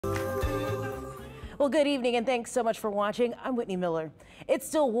Well, good evening and thanks so much for watching. I'm Whitney Miller. It's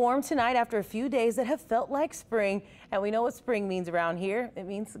still warm tonight after a few days that have felt like spring. And we know what spring means around here. It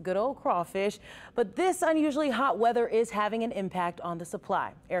means good old crawfish. But this unusually hot weather is having an impact on the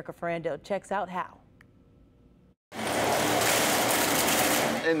supply. Erica Ferrando checks out how.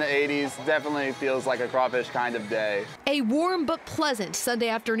 In the 80s, definitely feels like a crawfish kind of day. A warm but pleasant Sunday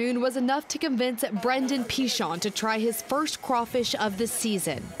afternoon was enough to convince Brendan Pichon to try his first crawfish of the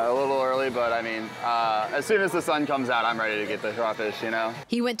season. A little early, but I mean, as soon as the sun comes out, I'm ready to get the crawfish, you know?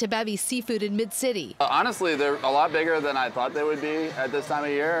 He went to Bevy's Seafood in Mid-City. Honestly, they're a lot bigger than I thought they would be at this time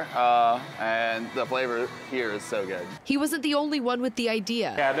of year, and the flavor here is so good. He wasn't the only one with the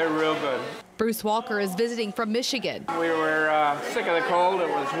idea. Yeah, they're real good. Bruce Walker is visiting from Michigan. We were sick of the cold. It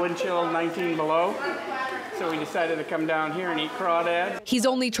was wind chill 19 below. So we decided to come down here and eat crawdads. He's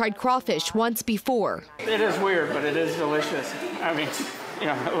only tried crawfish once before. It is weird, but it is delicious. I mean, you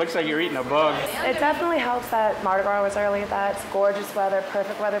know, it looks like you're eating a bug. It definitely helps that Mardi Gras was early. That's gorgeous weather,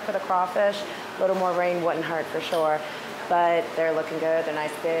 perfect weather for the crawfish. A little more rain wouldn't hurt for sure. But they're looking good. They're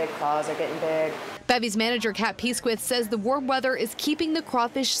nice big. Claws are getting big. Bevy's manager, Kat Peasquith, says the warm weather is keeping the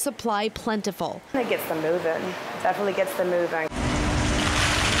crawfish supply plentiful. It gets them moving. Definitely gets them moving.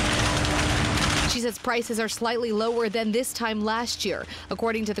 She says prices are slightly lower than this time last year.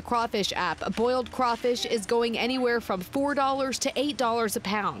 According to the Crawfish App, a boiled crawfish is going anywhere from $4 to $8 a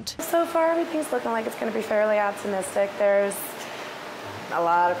pound. So far, everything's looking like it's going to be fairly optimistic. There's a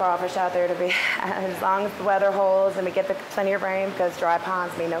lot of crawfish out there to be had. As long as the weather holds and we get plenty of rain, because dry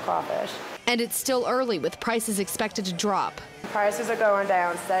ponds mean no crawfish. And it's still early with prices expected to drop. Prices are going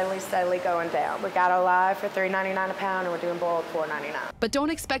down, steadily going down. We got our live for $3.99 a pound and we're doing boiled $4.99. But don't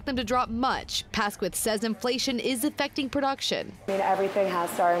expect them to drop much. Pasquith says inflation is affecting production. I mean, everything has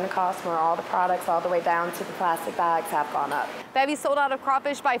started to cost more. All the products, all the way down to the plastic bags, have gone up. Bevy sold out of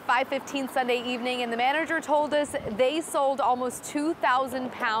crawfish by 5:15 Sunday evening, and the manager told us they sold almost 2,000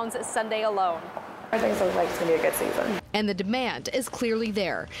 pounds Sunday alone. I think it looks like it's going to be a good season. And the demand is clearly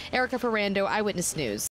there. Erica Ferrando, Eyewitness News.